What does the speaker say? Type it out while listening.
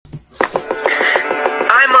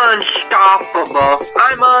unstoppable.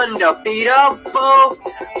 I'm undefeatable.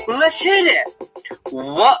 Let's hit it.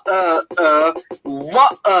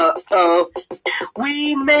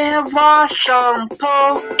 We may have lost some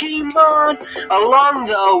Pokemon along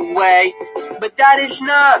the way, but that is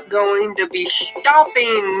not going to be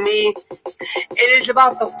stopping me. It is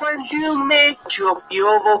about the friends you make to help you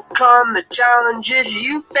overcome the challenges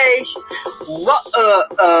you face.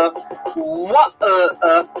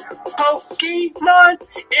 Pokemon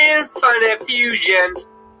Infinite Fusion.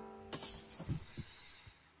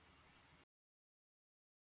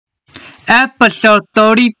 Episode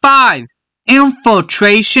 35,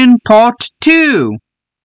 Infiltration Part 2.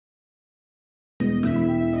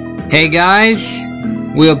 Hey guys,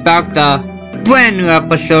 we're back with a brand new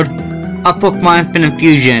episode of Pokemon Infinite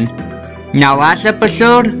Fusion. Now last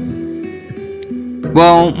episode,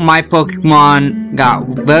 well, my Pokemon got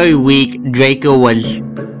very weak. Draco was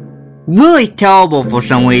really terrible for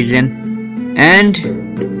some reason. And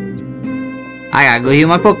I gotta go heal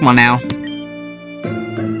my Pokemon now.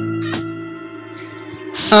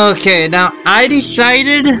 Okay, now I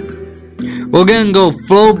decided we're gonna go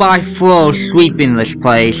flow by flow sweeping this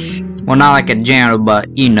place. Well, not like a janitor, but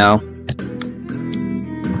you know.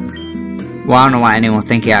 Well, I don't know why anyone would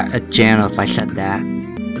think a janitor if I said that.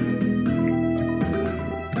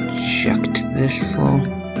 Checked this floor.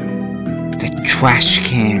 The trash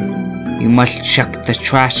can. You must check the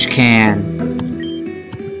trash can.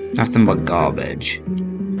 Nothing but garbage.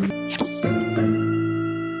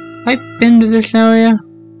 Have I been to this area?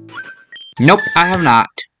 Nope, I have not.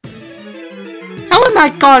 How am I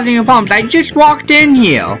causing you problems? I just walked in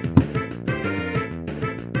here.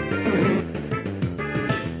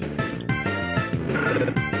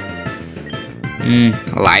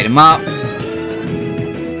 Light him up.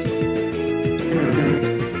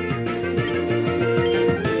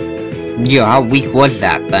 Yo, how weak was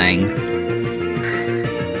that thing?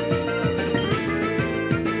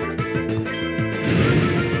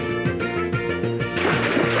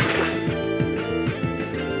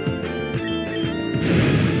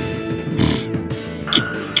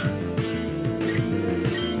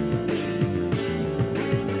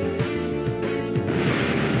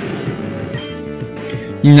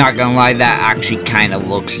 Not gonna lie, that actually kind of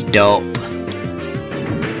looks dope.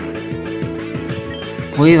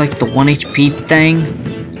 Really, like the 1 HP thing?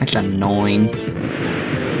 That's annoying.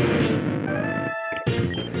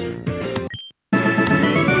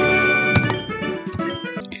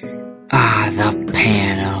 Ah, the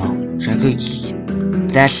panel. So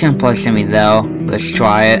that's gonna probably send me though. Let's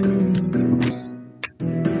try it.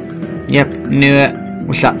 Yep, knew it.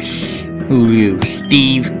 What's up? Who are you?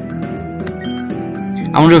 Steve?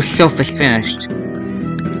 I wonder if Sylph is finished.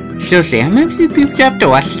 Seriously, how many people do you have to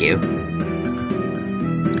rescue?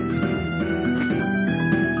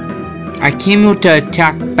 I came here to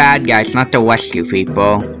attack bad guys, not to rescue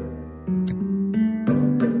people.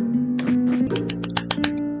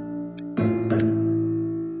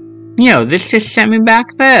 Yo, this just sent me back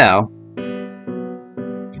there.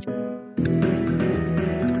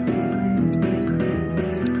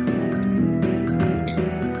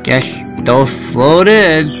 Guess those floor it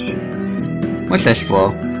is. What's this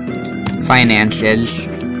floor? Finances.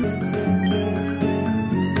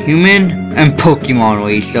 Human and Pokemon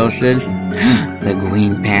resources. The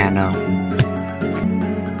green panel.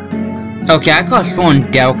 Okay, I got someone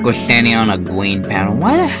Delco standing on a green panel.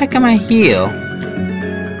 Why the heck am I here?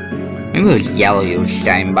 Maybe it was yellow you were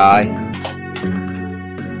standing by.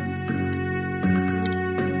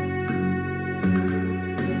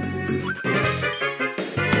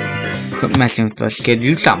 Quit messing with us, kid.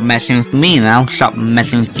 You stop messing with me, and I'll stop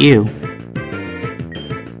messing with you.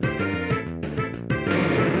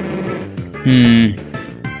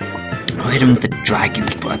 I'll hit him with the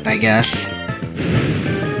dragon's breath, I guess.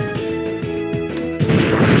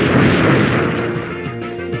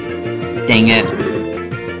 Dang it.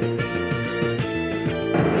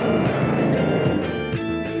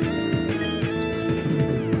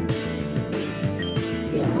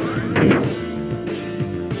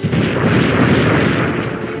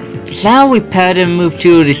 Is that how repetitive move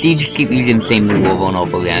too, or does he just keep using the same move over and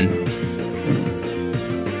over again?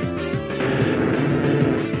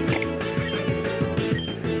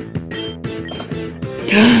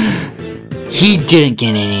 He didn't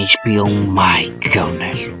get any HP, oh my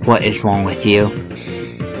goodness. What is wrong with you?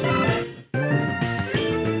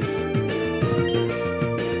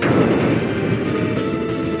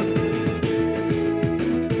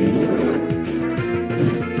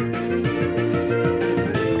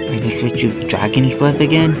 Switch with Dragon's Breath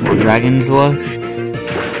again? Or Dragon's Rush?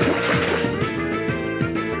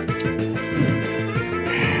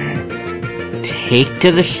 Take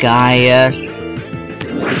to the sky, yes.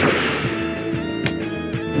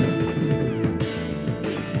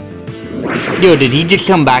 Yo, did he just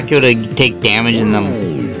come back here to take damage and then,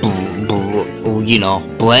 you know,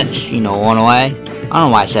 blitz, you know, run away? I don't know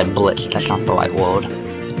why I said blitz, that's not the right word.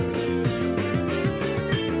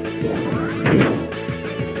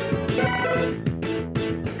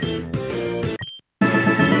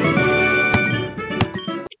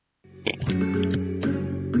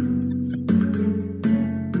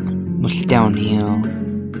 What's down here?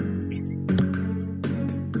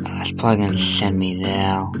 That's probably gonna send me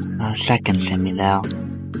there. That can send me there.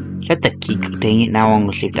 Is that the key? Dang it, now I'm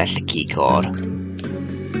gonna see if that's the key card.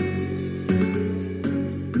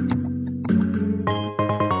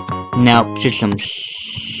 Nope, just some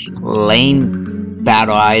lame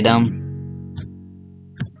battle item.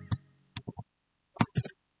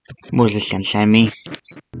 What's this gonna send me?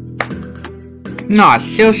 No,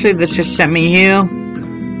 seriously, this just sent me here?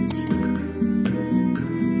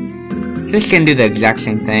 This can do the exact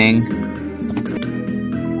same thing.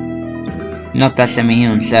 Nope, that sent me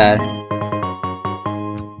here instead.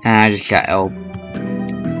 And I just got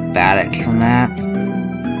L-Batics from that.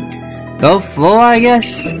 Go floor, I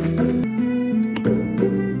guess?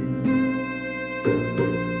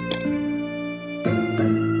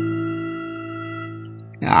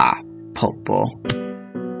 Ah, purple.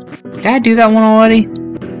 Did I do that one already?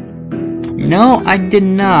 No, I did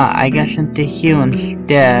not. I got sent to here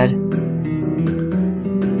instead.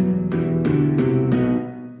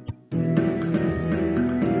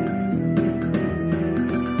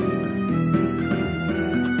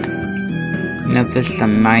 Nope, this is the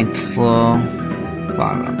 9th floor.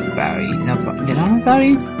 Bottom Barry. Nope, did I have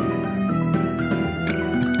Barry?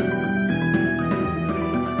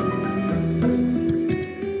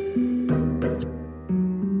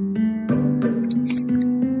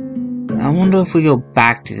 I wonder if we go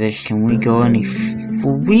back to this, can we go any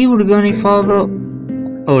will we able to go any farther?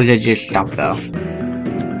 Or is it just stop though?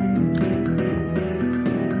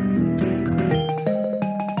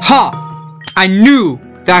 Ha! I knew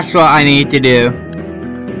that's what I need to do.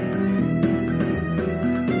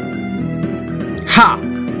 Ha!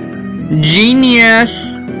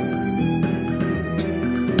 Genius!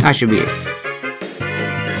 I should be it.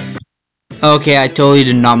 Okay, I totally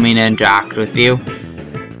did not mean to interact with you.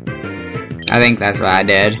 I think that's what I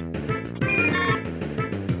did.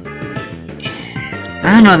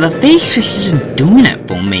 I don't know, the face just isn't doing it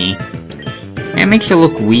for me. It makes it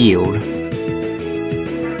look weird.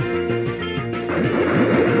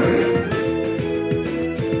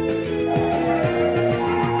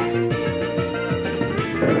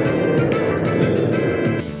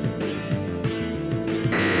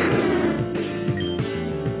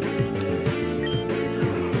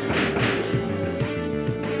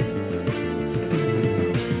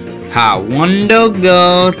 Ha, Wonder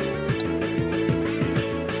Gold.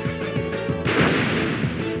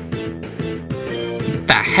 What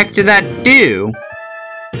the heck did that do?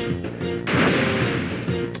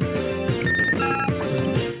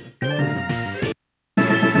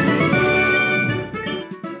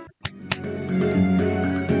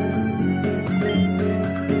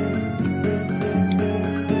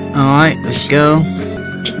 Alright, let's go.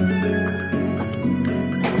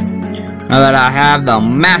 Now that I have the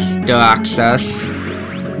master access.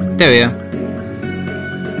 There we go.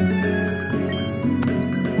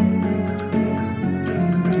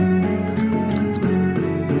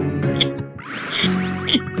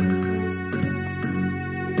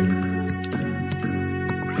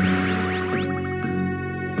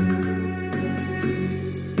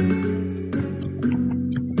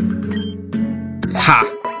 Ha!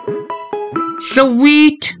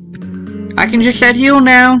 Sweet! I can just set heal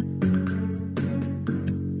now.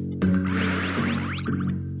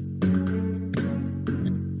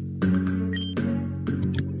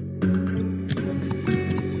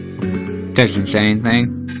 Doesn't say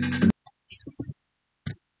anything.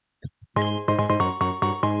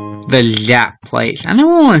 The Zap place. I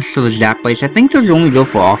never went to the Zap place. I think those only go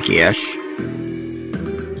for Arceus.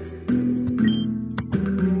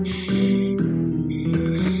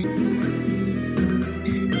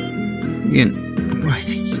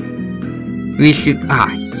 We should.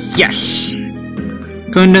 Ah, yes!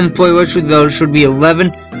 Going down the play rush, there should be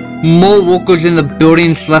 11 more workers in the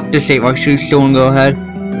buildings left to save. I should still go ahead.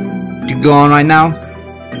 To go on right now.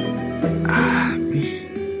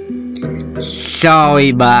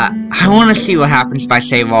 Sorry, but I want to see what happens if I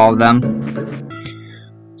save all of them.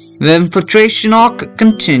 The infiltration arc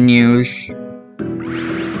continues.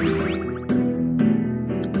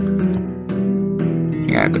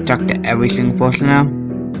 I gotta go talk to every single person now.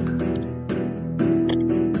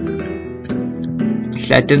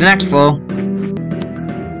 Set to the next floor.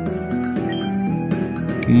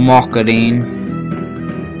 Marketing.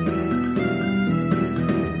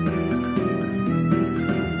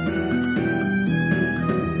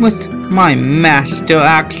 With my master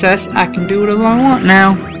access, I can do whatever I want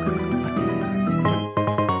now.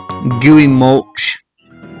 Gooey mulch.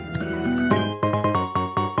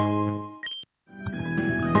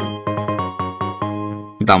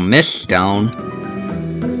 The mist stone.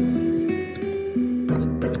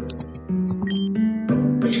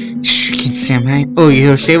 Shh, can't see him hang. Oh, you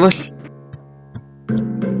here to save us?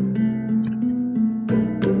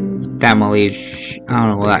 Families. I don't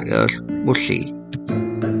know where that goes. We'll see.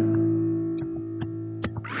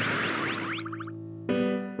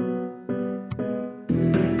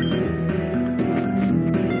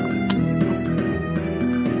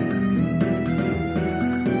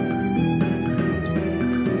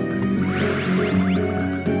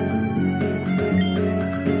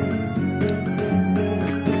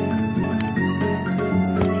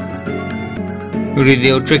 We'll do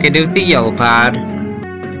the old trick I did with the yellow pad.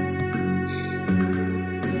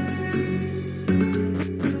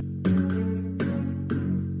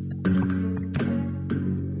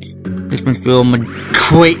 This must be a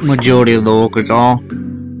great majority of the workers all.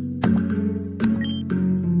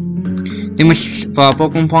 They must for our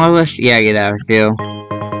Pokemon playlist? Yeah, I get that feel.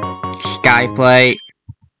 Skyplate.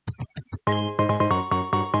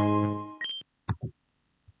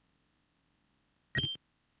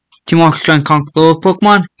 Teamwork strength conquer the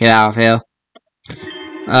Pokemon? Get out of here.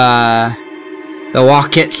 The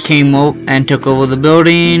Rockets came up and took over the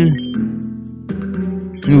building.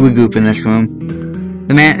 We regroup in this room.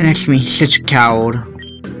 The man next to me is such a coward.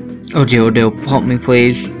 Oh dear, help me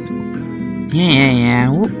please. Yeah.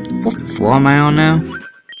 What floor am I on now?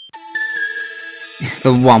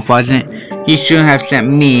 The one president. He shouldn't have sent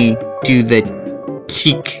me to the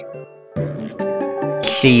Cheek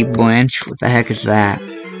C branch. What the heck is that?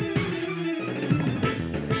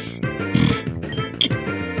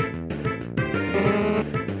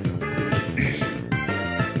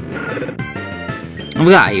 We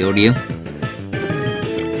got healed you.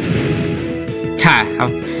 Ha!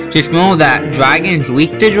 Just know that dragon's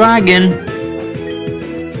weak to dragon.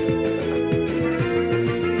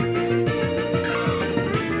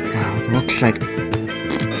 Oh, looks like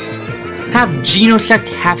half Genosect,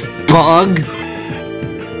 half bug.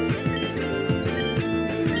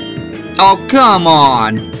 Oh, come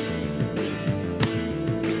on!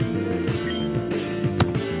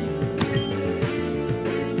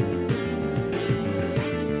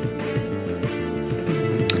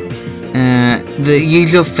 The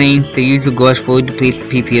user faints, the user goes fully depletes the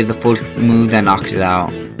PP of the first move that knocks it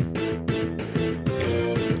out.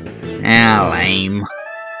 Ah, lame.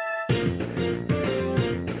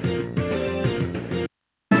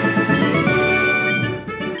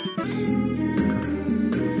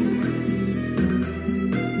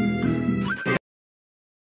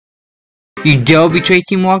 You dare betray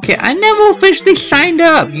Team Rocket? I never officially signed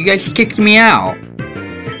up! You guys kicked me out!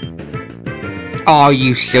 Are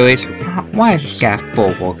you serious? Why is this guy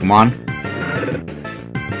full Pokemon?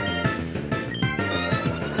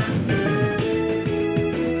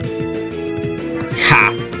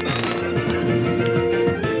 Ha!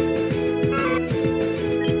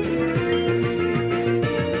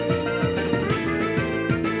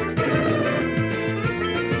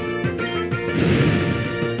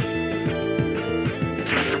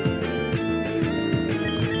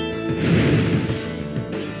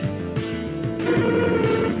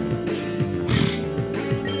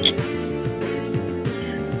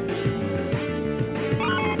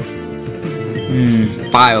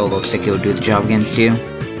 Fire looks like he'll do the job against you.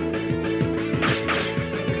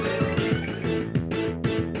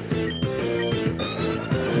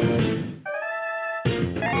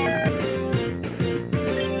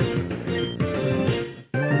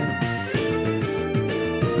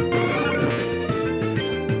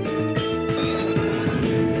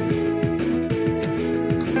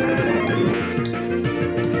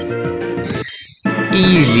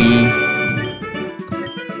 Easy.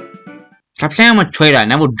 Stop saying I'm a traitor, I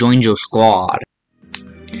never joined your squad.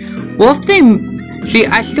 Well, if they... See,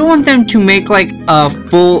 I still want them to make, like, a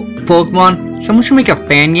full Pokemon. Someone should make a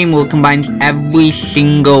fan game where it combines every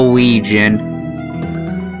single region.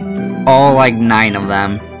 All, like, 9 of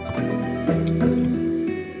them.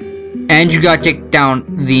 And you gotta take down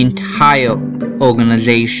the entire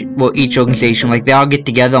organization. Well, each organization. Like, they all get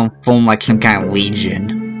together and form, like, some kind of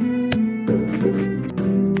legion.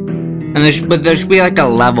 And there should be like a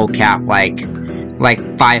level cap, like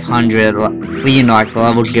 500, you know, like the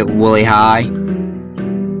levels get really high.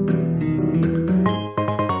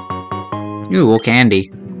 Ooh,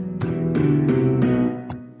 candy.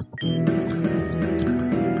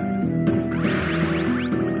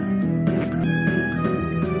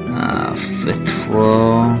 Fifth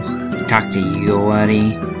floor. Talk to you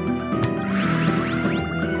already.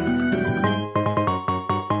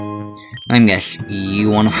 I guess you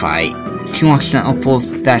wanna fight. He wants to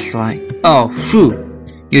upload, that's right. Oh, shoot!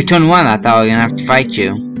 You're 21, I thought I was gonna have to fight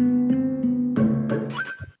you.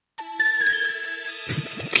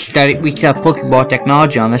 Study, we sell Pokeball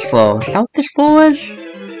technology on this floor. Is that what this floor is?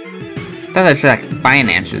 I thought it was like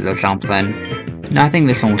finances or something. No, I think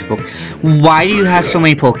this one was Pokemon. Why do you have so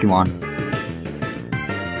many Pokemon?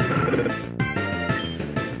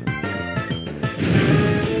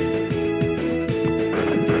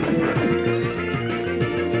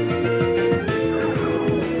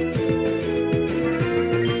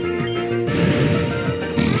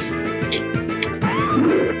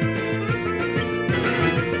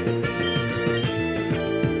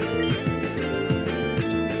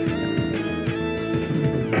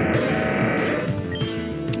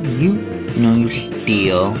 You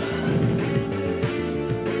steal.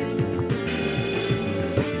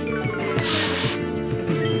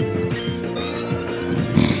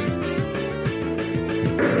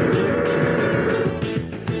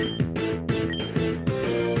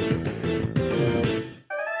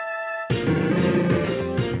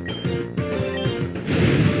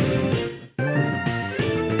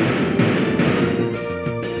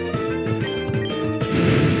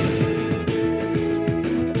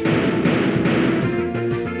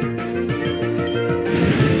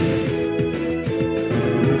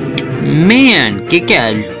 Man,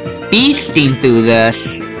 Giga's beasting through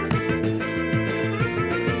this.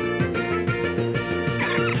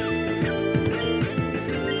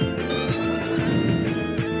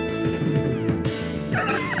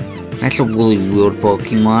 That's a really weird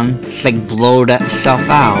Pokemon. It's like blowed itself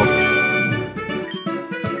out.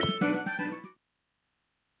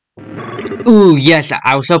 Ooh, yes,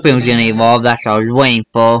 I was hoping it was gonna evolve. That's what I was waiting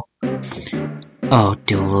for. Oh,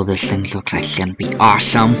 dude, this thing looks like it's gonna be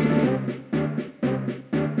awesome.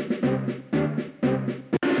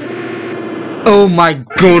 Oh my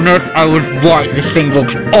goodness, I was right, this thing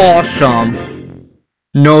looks awesome!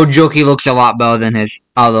 No joke, he looks a lot better than his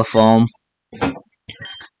other form.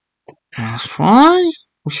 That's fine.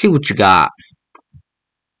 We'll see what you got.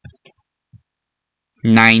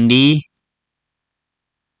 90.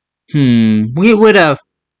 We'll get rid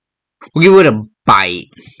of Bite.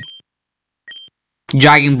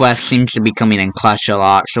 Dragon Breath seems to be coming in clutch a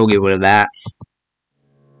lot, so we'll get rid of that.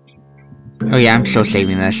 Oh yeah, I'm still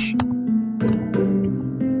saving this.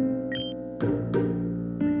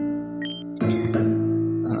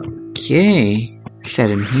 Okay,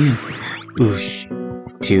 set him here. Oosh,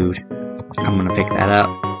 dude, I'm gonna pick that up.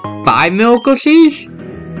 5 Miracle Seeds?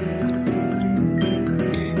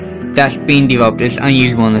 That's being developed is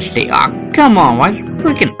unusable in the state. Ah, oh, come on, why is it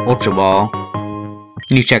like an Ultra Ball?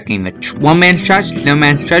 You checking the one man's treasure, no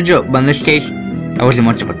man's treasure, but in this case, that wasn't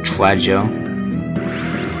much of a treasure.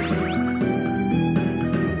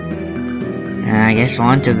 I guess we're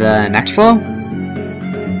on to the next floor.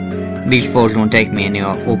 These floors won't take me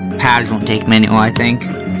anywhere. Well, pads won't take me anywhere, I think.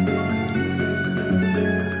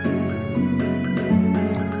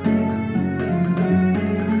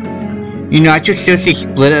 You know, I just seriously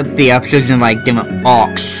split up the episodes in like different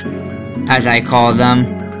arcs, as I call them.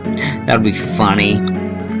 That would be funny.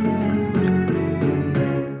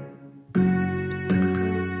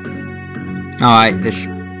 Alright, this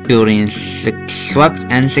building is swept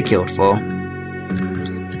and secured for.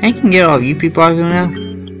 I can get all of you people out here now.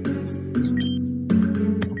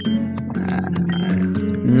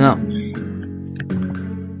 No.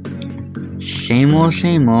 Same old,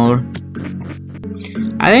 same old.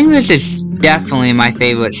 I think this is definitely my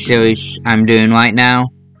favorite series I'm doing right now.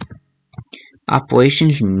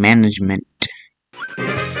 Operations Management.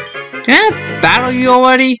 Did I have battle you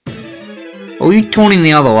already? Or are you turning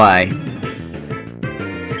the other way?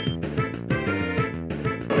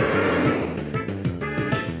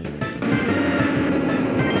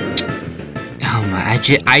 Oh my,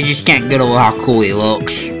 I just can't get over how cool he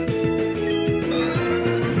looks.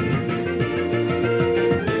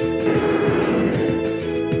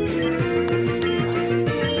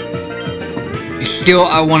 Still,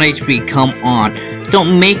 I want HP, come on.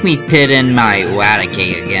 Don't make me pit in my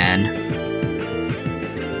Eradicate again.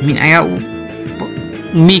 I mean, I got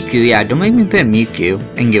Miku, yeah, don't make me pit Miku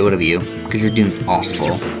and get rid of you, because you're doing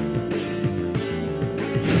awful.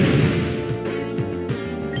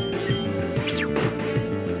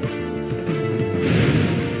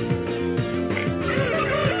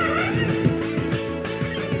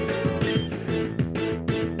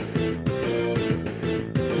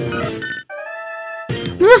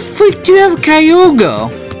 we do have a Kyogre.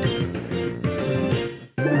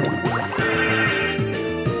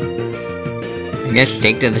 I guess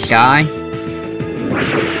stick to the sky.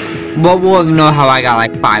 But we'll ignore how I got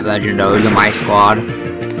like 5 legendaries in my squad.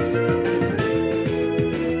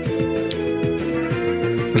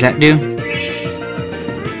 What's that do?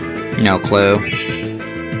 No clue.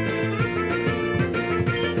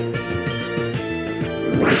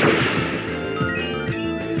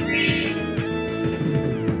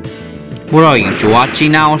 What are you,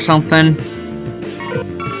 watching now or something?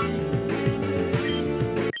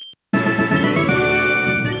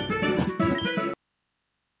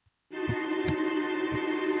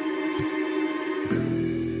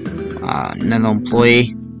 Another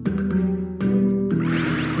employee.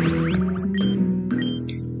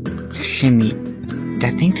 Shimmy. I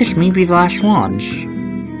think this may be the last ones.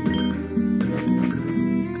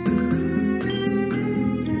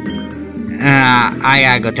 I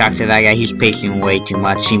gotta go talk to that guy. He's pacing way too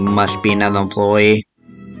much. He must be another employee.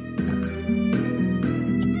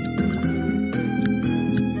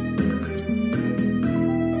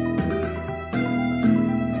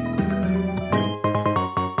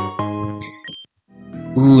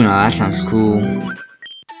 Ooh, no, that sounds cool.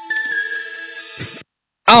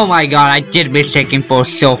 Oh my god, I did mistake him for a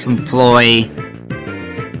self-employee.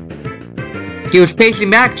 He was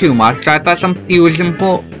pacing back too much, so I thought he was an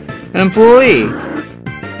employee.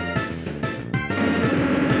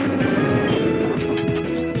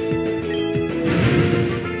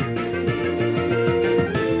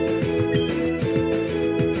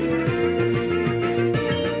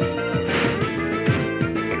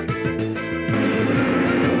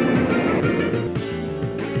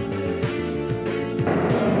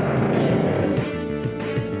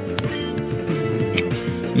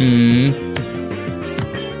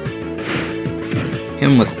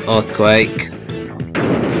 Him with Earthquake.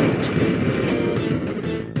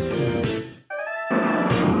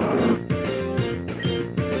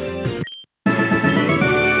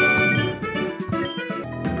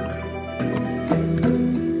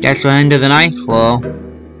 Guess we're into the 9th floor.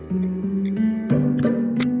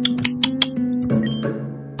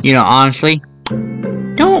 You know, honestly,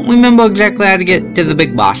 don't remember exactly how to get to the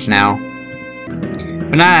big boss now.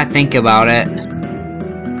 But now that I think about it,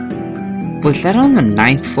 was that on the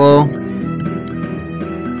 9th floor?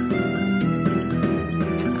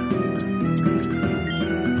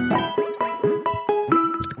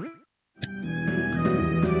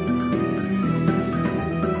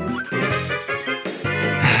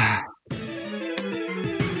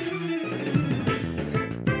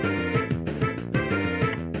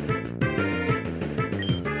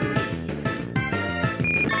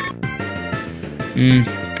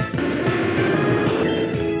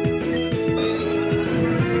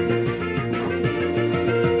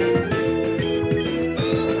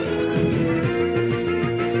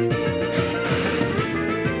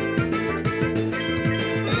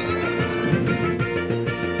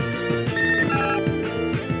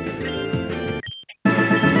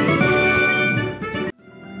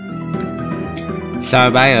 Sorry,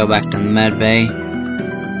 but I go back to the med bay.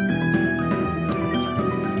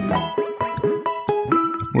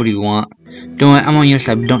 What do you want? Don't worry, I'm on your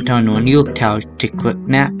side, don't tell anyone. You look tired, take a quick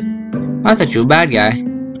nap. I thought you were a bad guy.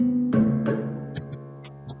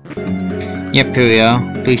 Yep, here we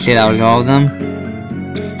go. Please say that was all of them.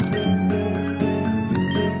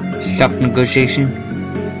 Stop negotiation.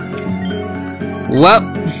 Well,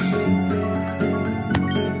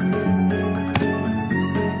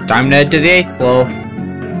 time to head to the 8th floor.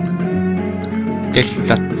 This is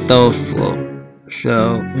the 3rd floor,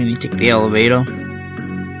 so we need to take the elevator.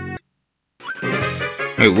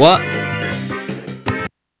 Wait, what?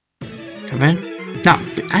 No,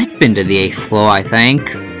 I've been to the 8th floor, I think.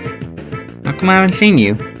 How come I haven't seen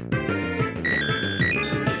you?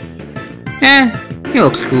 He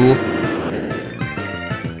looks cool.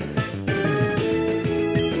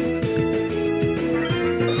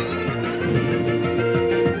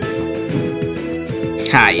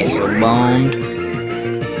 Ha, you're so boned.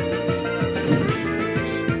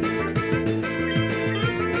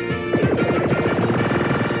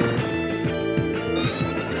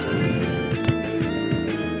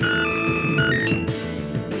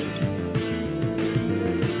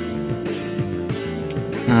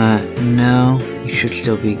 No, you should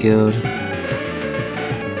still be good.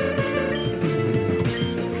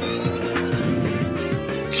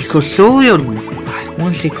 Solio, I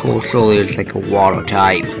want to say Solio is like a water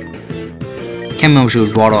type. Can't remember if she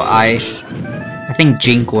was water or ice. I think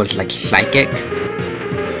Jink was like psychic.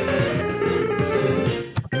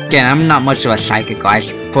 Again, I'm not much of a psychic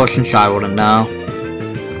ice person, so I wouldn't know.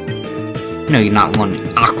 No, you're not learning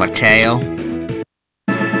Aqua Tail.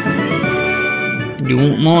 You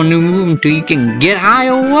won't learn a new move until you can get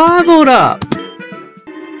higher leveled up.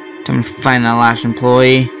 Time to find that last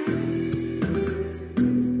employee.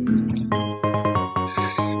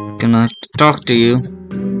 Gonna have to talk to you.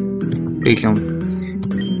 Please don't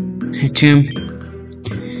hit him.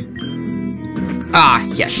 Ah,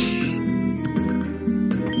 yes.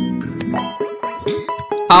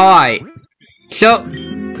 Alright. So,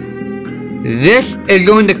 this is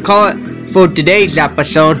going to call it for today's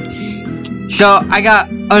episode. So, I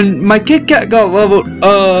got, my Kit Kat got leveled,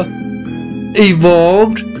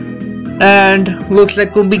 evolved. And looks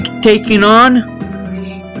like we'll be taking on,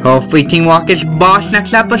 hopefully, Team Rocket's boss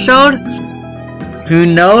next episode. Who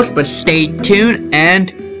knows, but stay tuned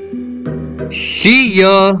and see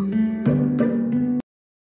ya!